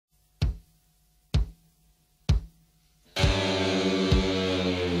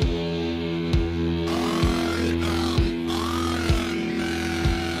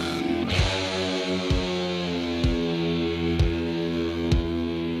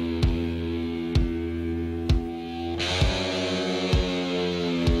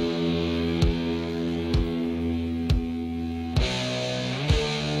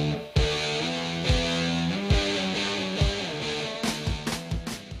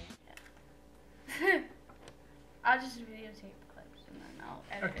I'll just videotape the clips and then I'll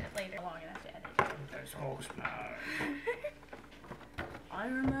edit it later. How long I have to edit. That's Hulkman.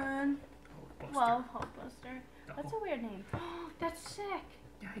 Iron Man. Hulkbuster. Well, Hulkbuster. The That's a Hulk. weird name. That's sick.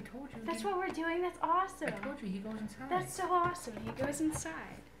 Yeah, I told you. That's what we're doing. That's awesome. I told you he goes inside. That's so awesome. He goes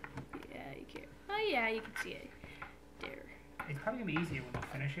inside. Yeah, you can. Oh yeah, you can see it. There. It's probably gonna be easier when you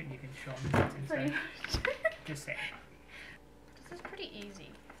finish it and you can show him what's Pretty inside. much. Just say. This is pretty easy.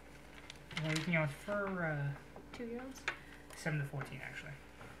 Anything else for 2-year-olds? 7 to 14 actually?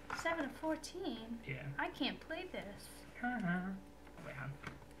 7 to 14. Yeah. I can't play this. Wait, hon.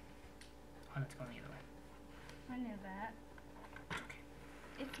 Hon, it's going the other way. I knew that. Okay.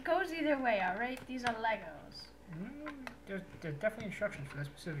 It goes either way, alright? These are Legos. There's definitely instructions for that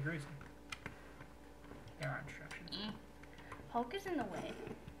specific reason. There are instructions. Hulk is in the way.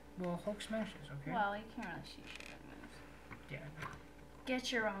 Well, Hulk smashes, okay? Well, you can't really see shit in this. Yeah.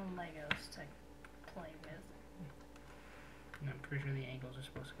 Get your own Legos to play with. And I'm pretty sure the angles are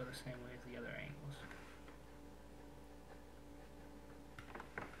supposed to go the same way as the other angles.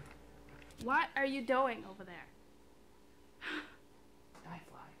 What are you doing over there? Die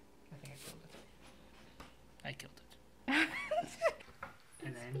fly. I think I killed it. I killed it.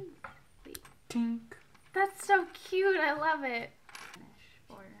 And then... Tink. That's so cute. I love it.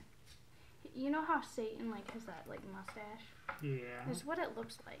 Or, you know how Satan like has that like mustache? Yeah. That's what it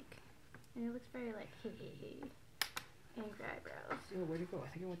looks like, and it looks very like angry eyebrows. Oh, where'd it go? I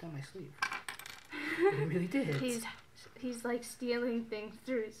think it went down my sleeve. It really did. He's like stealing things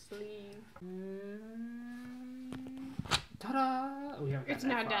through his sleeve. Ta-da! Oh, we haven't It's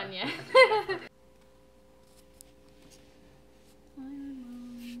gotten not that done far. yet.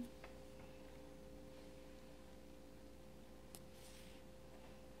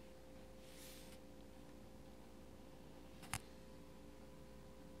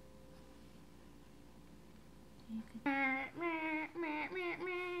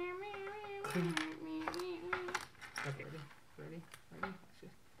 Okay, ready?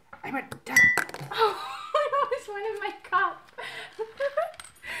 I'm a duck! Oh, I always wanted my cup.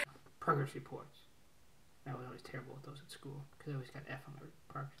 Progress reports. I was always terrible with those at school because I always got F on my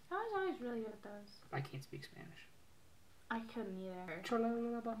progress. I was always really good at those. I can't speak Spanish. I couldn't either.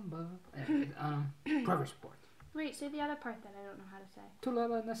 Progress report. Wait, say the other part that I don't know how to say.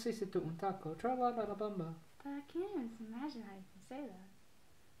 Tulala necesito un taco. Tralalabamba. But I can't even imagine how you can say that.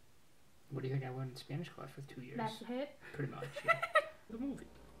 What do you think I learned in Spanish class for 2 years? That's it? Pretty much, yeah. The movie.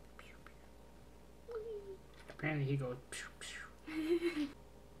 Apparently he goes. I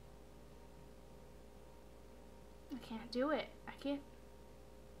can't do it. I can't.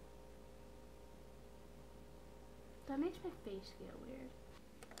 That makes my face feel weird.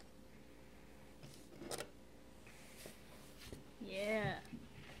 Yeah.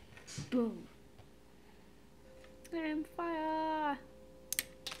 Boom. And fire.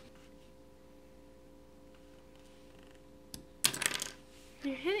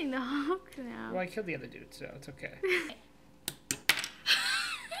 You're hitting the Hulk now. Well, I killed the other dude, so it's okay.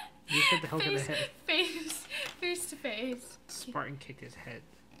 You said the Hulk in the head. Face to face. Spartan kicked his head.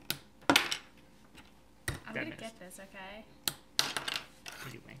 I'm gonna missed. get this, okay?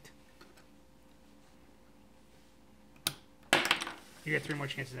 You winked. You get 3 more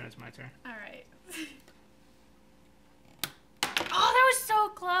chances, then it's my turn. Alright. Oh, that was so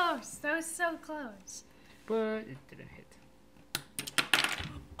close! That was so close. But it didn't hit.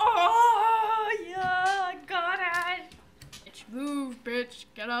 Oh, yeah, I got it! Bitch, move, bitch.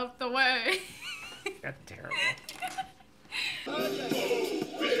 Get out the way. That's terrible.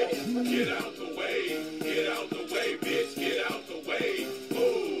 Get out the way, get out the way, bitch, get out the way.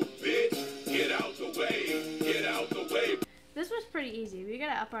 Move, bitch, get out the way, get out the way. This was pretty easy. We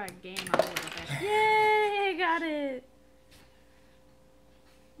gotta up our game a little bit. Yay, I got it.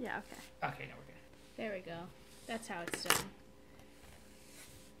 Yeah, okay. Okay, now we're good. There we go. That's how it's done.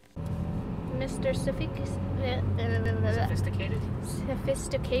 Mr. Sophisticated?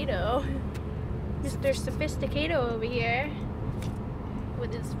 Sophisticado. Mr. Sophisticado over here.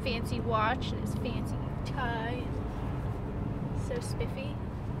 With his fancy watch and his fancy tie. So spiffy.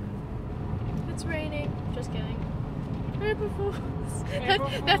 It's raining. Just kidding. April Fools.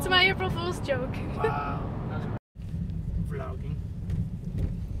 That's my April Fool's joke. Wow. That was vlogging.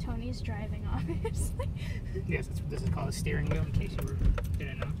 Tony's driving, obviously. Yes, this is called a steering wheel, in case you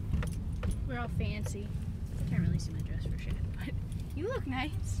didn't know. We're all fancy. Can't really see my dress for shit, but you look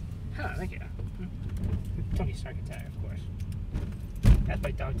nice. Oh, thank you. Tony Stark tag, of course. That's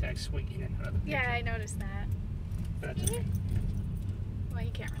my dog tag swinging in out of the picture. Yeah, I noticed that. But that's okay. Well,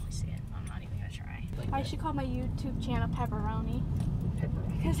 you can't really see it. I'm not even gonna try. Like I that. should call my YouTube channel Pepperoni.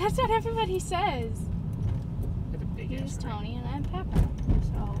 Pepperoni. Because that's what everybody says. At the He's Tony and I'm Pepper.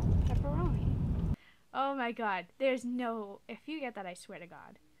 So, pepperoni. Oh my god. There's no... If you get that, I swear to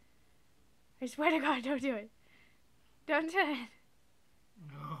God. I swear to God, don't do it. Don't do it.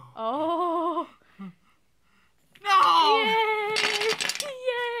 No. Oh. No! Yay! Yay!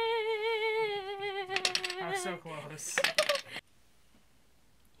 I was so close.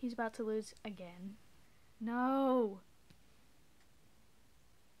 He's about to lose again. No.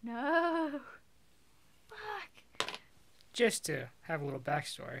 No. Fuck. Just to have a little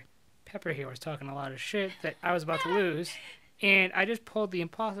backstory, Pepper here was talking a lot of shit that I was about to lose, and I just pulled the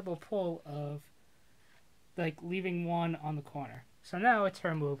impossible pull of, like, leaving one on the corner. So now it's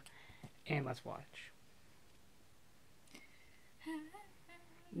her move, and let's watch.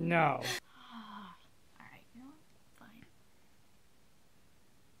 No. Alright, you know what? Fine.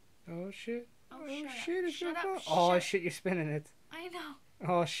 Oh shit. Oh, Oh shut shit, up. it's your Shut up, fault. Oh shut- shit, you're spinning it. I know.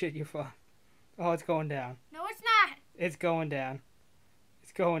 Oh shit, you're fucked. Oh, it's going down. No, it's not. It's going down.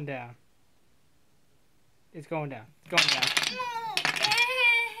 It's going down. It's going down. It's going down.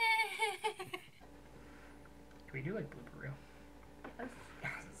 Can we do like blooper reel?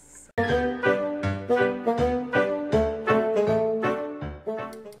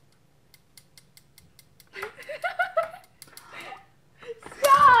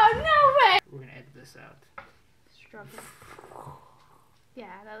 Stop! No way! We're gonna edit this out. Struggle. Yeah,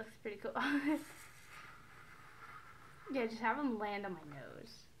 that looks pretty cool. Yeah, just have them land on my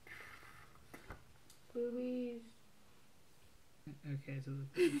nose. Boobies. Okay, so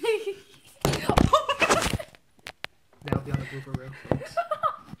that'll be on the blooper reel, folks.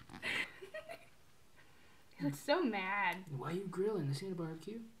 He looks so mad. Why are you grilling? This ain't a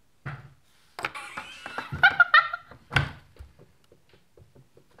barbecue.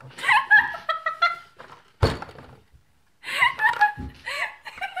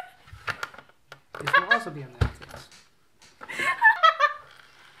 This will also be on Netflix.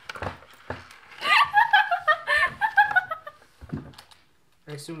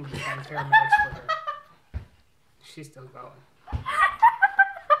 I assume we'll be finding paramedics for her. She's still going.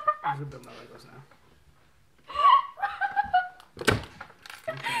 I'm gonna build my Legos now.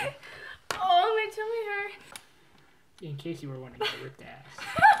 Okay. Oh, my tummy hurt. In case you were wondering, I ripped ass.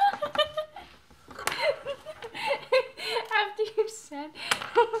 After you said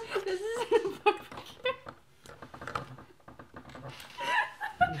this isn't a barbecue.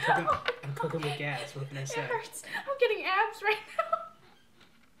 I'm cooking with gas. What can I It say? hurts. I'm getting abs right now.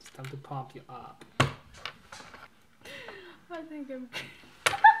 It's time to pump you up. I think I'm.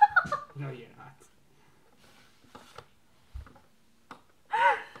 No, you're not.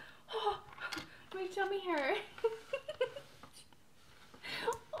 Oh, my tummy hurt.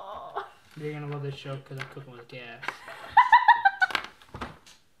 Oh. You're gonna love this show because I'm cooking with gas.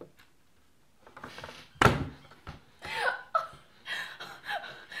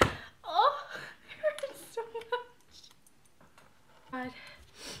 Oh, it hurts so much. God.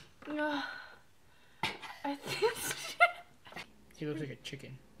 Oh. I think. He looks like a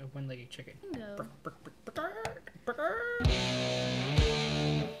chicken, a one-legged chicken. No.